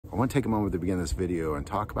I want to take a moment to begin this video and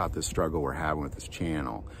talk about this struggle we're having with this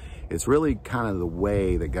channel. It's really kind of the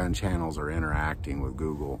way that gun channels are interacting with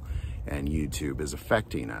Google and YouTube is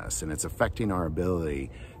affecting us, and it's affecting our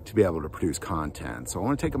ability to be able to produce content. So I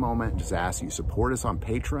want to take a moment and just ask you, support us on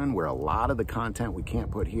Patreon, where a lot of the content we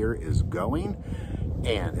can't put here is going,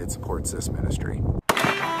 and it supports this ministry.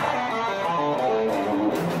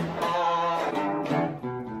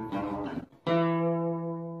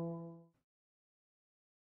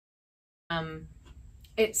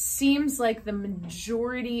 It seems like the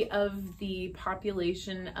majority of the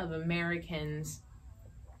population of Americans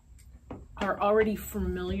are already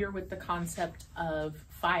familiar with the concept of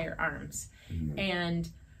firearms and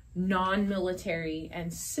non-military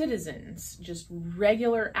and citizens, just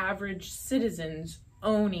regular average citizens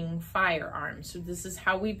owning firearms. So this is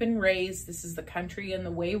how we've been raised. This is the country and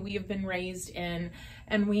the way we have been raised in,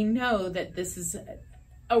 and we know that this is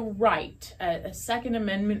a right, a Second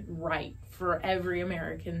Amendment right for every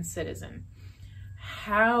American citizen.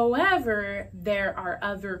 However, there are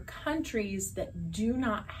other countries that do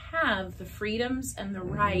not have the freedoms and the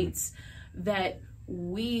rights that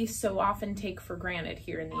we so often take for granted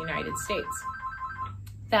here in the United States.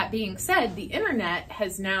 That being said, the internet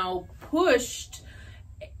has now pushed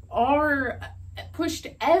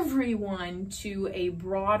everyone to a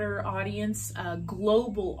broader audience, a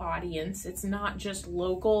global audience. It's not just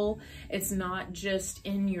local, it's not just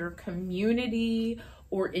in your community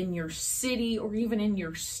or in your city or even in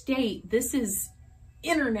your state. This is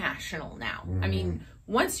international now. I mean,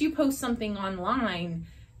 once you post something online,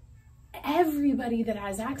 everybody that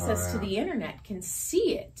has access to the internet can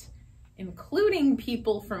see it, including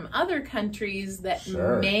people from other countries that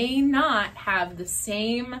may not have the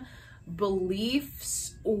same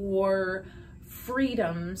beliefs or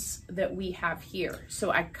freedoms that we have here.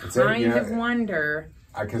 So I kind of wonder,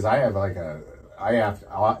 because I have like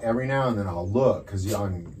every now and then I'll look, because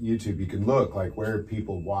on YouTube you can look like where are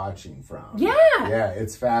people watching from. Yeah,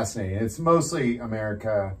 it's fascinating. It's mostly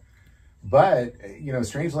America, but you know,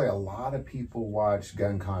 strangely, a lot of people watch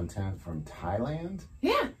gun content from Thailand.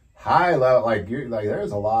 High level, like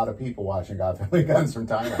there's a lot of people watching God Family Guns from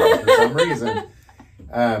Thailand for some reason.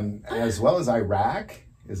 As well as Iraq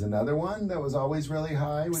is another one that was always really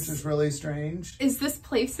high, which is really strange. Is this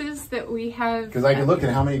places that we have? Because I can look at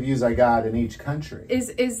how many views I got in each country.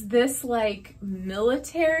 Is this like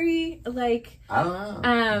military, like I don't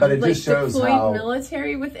know, but it like just shows deployed how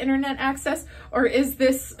military with internet access, or is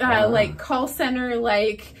this like call center,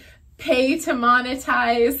 like pay to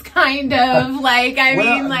monetize kind of like, I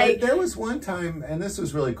mean, like there was one time, and this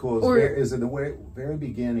was really cool, is in the very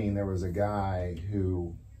beginning, there was a guy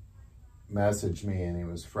who messaged me, and he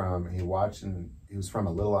was from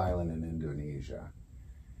a little island in Indonesia,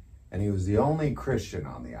 and he was the only Christian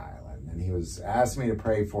on the island, and he was asked me to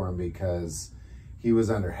pray for him because he was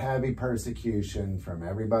under heavy persecution from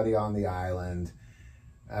everybody on the island,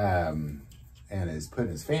 and is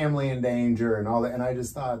putting his family in danger and all that. And I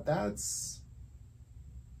just thought, that's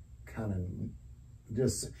kind of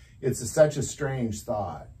it's such a strange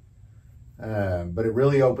thought. But it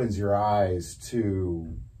really opens your eyes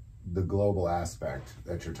to the global aspect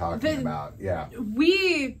that you're talking about. Yeah.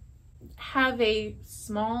 We have a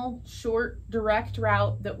small, short, direct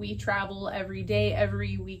route that we travel every day,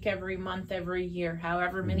 every week, every month, every year,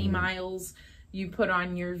 however many miles you put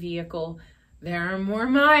on your vehicle. There are more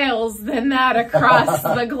miles than that across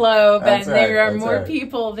the globe, and there are more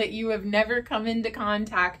people that you have never come into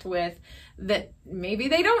contact with that maybe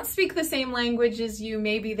they don't speak the same language as you,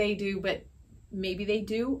 maybe they do, but maybe they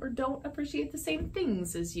do or don't appreciate the same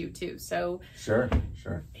things as you too. So sure.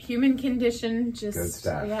 Human condition, just good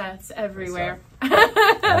stuff. Yeah, it's everywhere.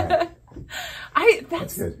 Right.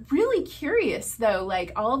 That's really curious though,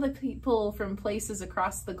 like all the people from places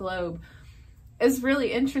across the globe. It's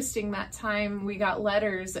really interesting. That time we got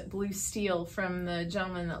letters at Blue Steel from the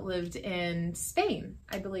gentleman that lived in Spain,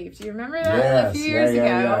 I believe. Do you remember that? Yes, a few years ago?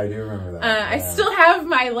 Yeah, I do remember that. I still have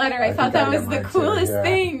my letter. I thought that was the coolest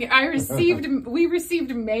thing. We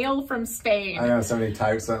received mail from Spain. I know, somebody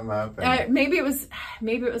typed something up. And maybe it was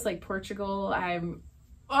like Portugal.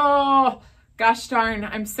 Gosh darn,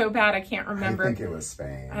 I'm so bad I can't remember. I think it was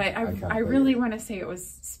Spain. I really want to say it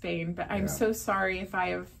was Spain, but I'm so sorry if I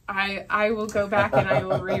have. I will go back and I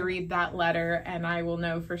will reread that letter and I will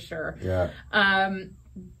know for sure. Yeah.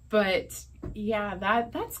 But yeah,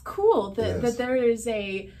 that's cool that there is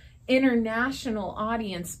a international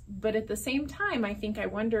audience, but at the same time, I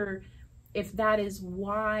wonder if that is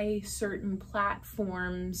why certain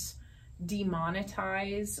platforms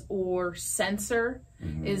demonetize or censor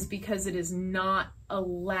is because it is not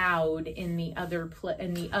allowed in the other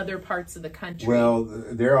parts of the country. Well,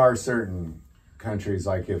 there are certain countries,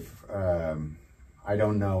 like if I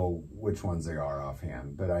don't know which ones they are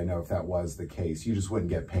offhand, but I know if that was the case, you just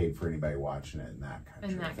wouldn't get paid for anybody watching it in that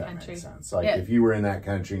country. If that makes sense. So, like, if you were in that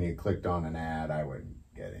country and you clicked on an ad, I wouldn't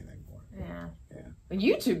get anything for it. Yeah. Yeah. But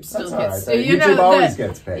YouTube still That's gets all right. you YouTube know, always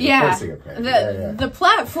gets paid. Yeah, of course they get paid. the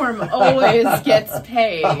platform always gets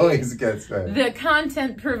paid. Always gets paid. The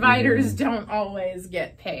content providers don't always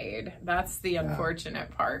get paid. That's the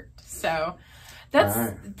unfortunate part. So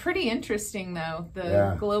that's pretty interesting, though,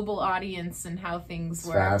 the global audience and how things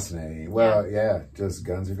work. Fascinating. Well, just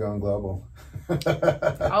guns are going global.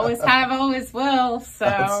 Always have, always will. So,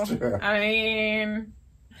 That's true. I mean...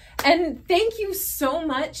 And thank you so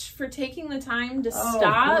much for taking the time to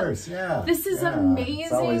stop. Of course, yeah. This is amazing.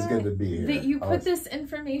 It's always good to be here. That you put this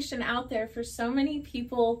information out there for so many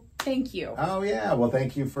people. Thank you. Oh, yeah. Well,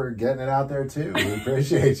 thank you for getting it out there, too. We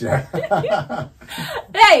appreciate you. Hey, I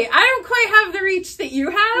don't quite have the reach that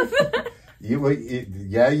you have.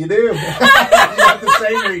 Yeah, you do. You have the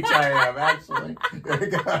same reach I have, actually.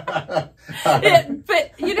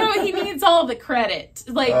 But you know, he needs all the credit.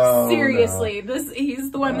 Like, seriously, he's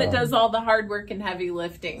the one that does all the hard work and heavy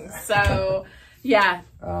lifting. So, yeah.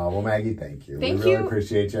 Well, Maggie, thank you. Thank we really you.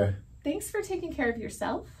 Appreciate you. Thanks for taking care of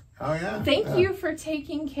yourself. Oh, yeah. Thank you for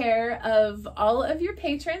taking care of all of your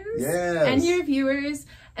patrons and your viewers.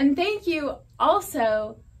 And thank you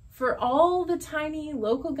also for all the tiny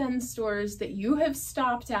local gun stores that you have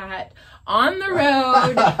stopped at on the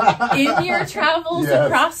road in your travels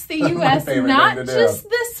across the U.S. Not just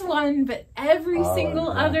this one, but every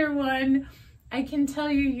single other one. I can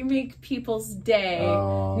tell you, you make people's day.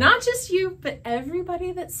 Not just you, but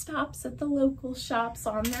everybody that stops at the local shops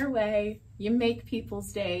on their way. You make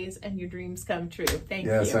people's days and your dreams come true. Thank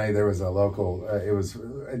you. Yes, there was a local, it was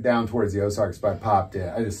down towards the Ozarks, but I popped in.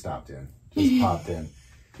 I just stopped in. Just popped in.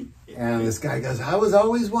 And this guy goes, I was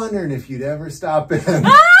always wondering if you'd ever stop in.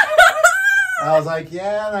 I was like,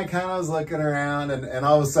 yeah, and I kind of was looking around, and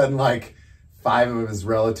all of a sudden, like, 5 of his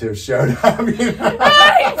relatives showed up. You know? He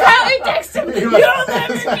probably texted me, you'll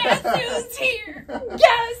never guess who's here.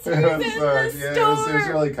 Guess who's in the store. It was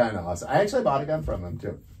really kind of awesome. I actually bought a gun from him,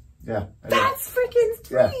 too. Yeah. That's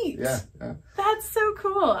freaking sweet. Yeah. That's so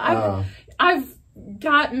cool. I've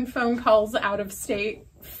gotten phone calls out of state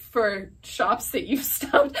for shops that you've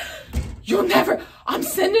stopped. I'm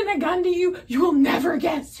sending a gun to you. You will never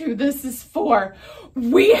guess who this is for.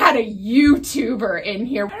 We had a YouTuber in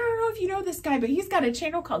here. I don't know if you know this guy, but he's got a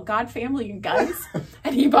channel called God, Family, and Guns.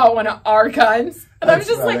 And he bought one of our guns. And I was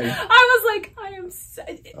just like,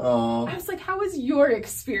 how was your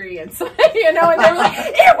experience? You know, and they were like,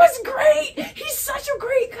 it was great. He's such a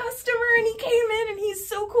great customer. And he came in and he's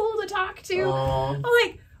so cool to talk to. I'm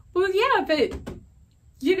like, well, yeah, but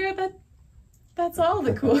you know, that's all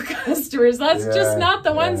the cool customers. That's just not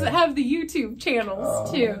the ones that have the YouTube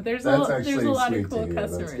channels too. There's a lot of cool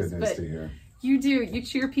customers. But you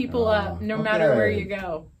cheer people up no matter where you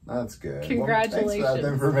go. That's good. Congratulations. Well, thanks for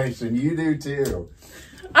that information. You do too.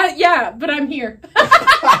 Yeah, but I'm here.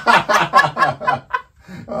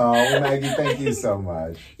 Well, Maggie, thank you so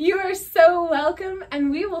much. You are so welcome,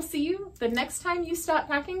 and we will see you the next time you stop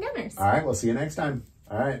packing gunners. All right, we'll see you next time.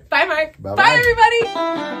 All right. Bye, Mark. Bye-bye. Bye,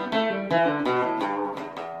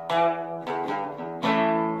 everybody.